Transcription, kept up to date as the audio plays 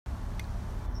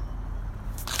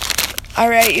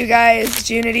Alright, you guys,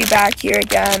 Junity back here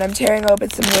again. I'm tearing open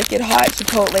some wicked hot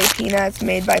Chipotle peanuts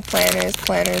made by Planners.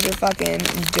 Planners are fucking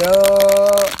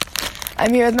dope.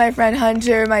 I'm here with my friend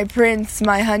Hunter, my prince,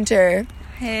 my Hunter.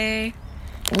 Hey.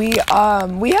 We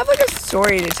have like a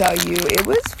story to tell you. It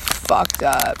was fucked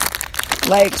up.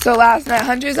 Like, so last night,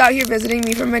 Hunter's out here visiting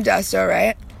me from Modesto,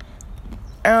 right?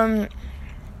 Oh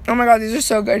my god, these are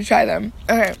so good. Try them.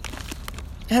 Okay.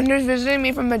 Hunter's visiting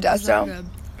me from Modesto.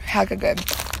 Hecka good.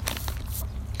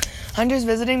 Hunter's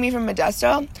visiting me from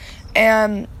Modesto,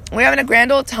 and we're having a grand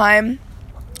old time.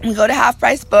 We go to Half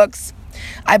Price Books.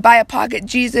 I buy a pocket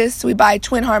Jesus. We buy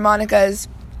twin harmonicas,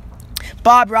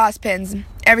 Bob Ross pins.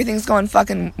 Everything's going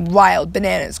fucking wild.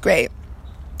 Bananas. Great.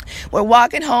 We're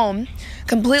walking home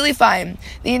completely fine.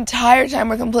 The entire time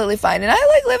we're completely fine. And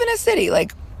I live in a city.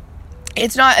 Like,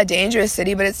 it's not a dangerous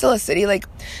city, but it's still a city. Like,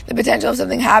 the potential of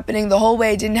something happening the whole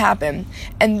way didn't happen.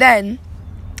 And then,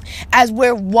 as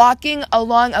we're walking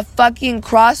along a fucking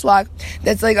crosswalk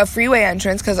that's like a freeway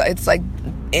entrance, because it's like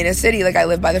in a city, like I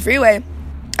live by the freeway.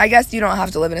 I guess you don't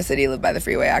have to live in a city to live by the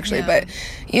freeway, actually, but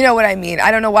you know what I mean. I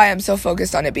don't know why I'm so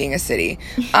focused on it being a city.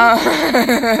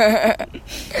 I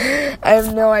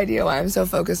have no idea why I'm so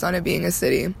focused on it being a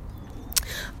city.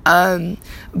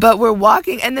 But we're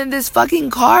walking, and then this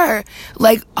fucking car,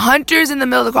 like, Hunter's in the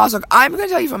middle of the crosswalk. I'm gonna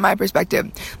tell you from my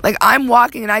perspective. Like, I'm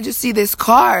walking, and I just see this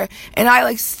car, and I,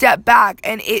 like, step back,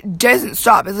 and it doesn't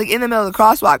stop. It's, like, in the middle of the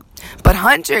crosswalk. But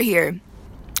Hunter here,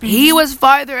 he was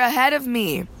farther ahead of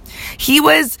me.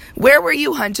 Where were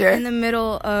you, Hunter? In the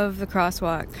middle of the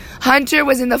crosswalk. Hunter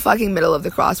was in the fucking middle of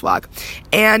the crosswalk.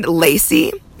 And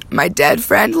Lacey, my dead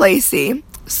friend Lacey,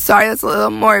 sorry that's a little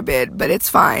morbid, but it's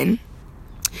fine.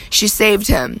 She saved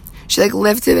him. She, like,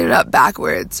 lifted it up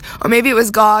backwards. Or maybe it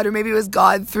was God, or maybe it was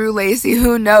God through Lacey.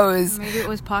 Who knows? Maybe it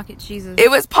was Pocket Jesus. It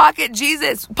was Pocket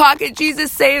Jesus. Pocket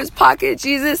Jesus saves. Pocket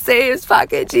Jesus saves.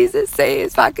 Pocket Jesus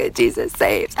saves. Pocket Jesus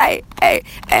saves. Hey.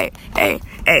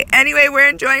 Anyway, we're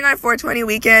enjoying our 420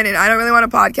 weekend, and I don't really want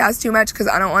to podcast too much because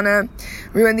I don't want to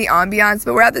ruin the ambiance.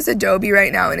 But we're at this Adobe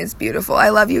right now, and it's beautiful. I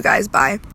love you guys. Bye.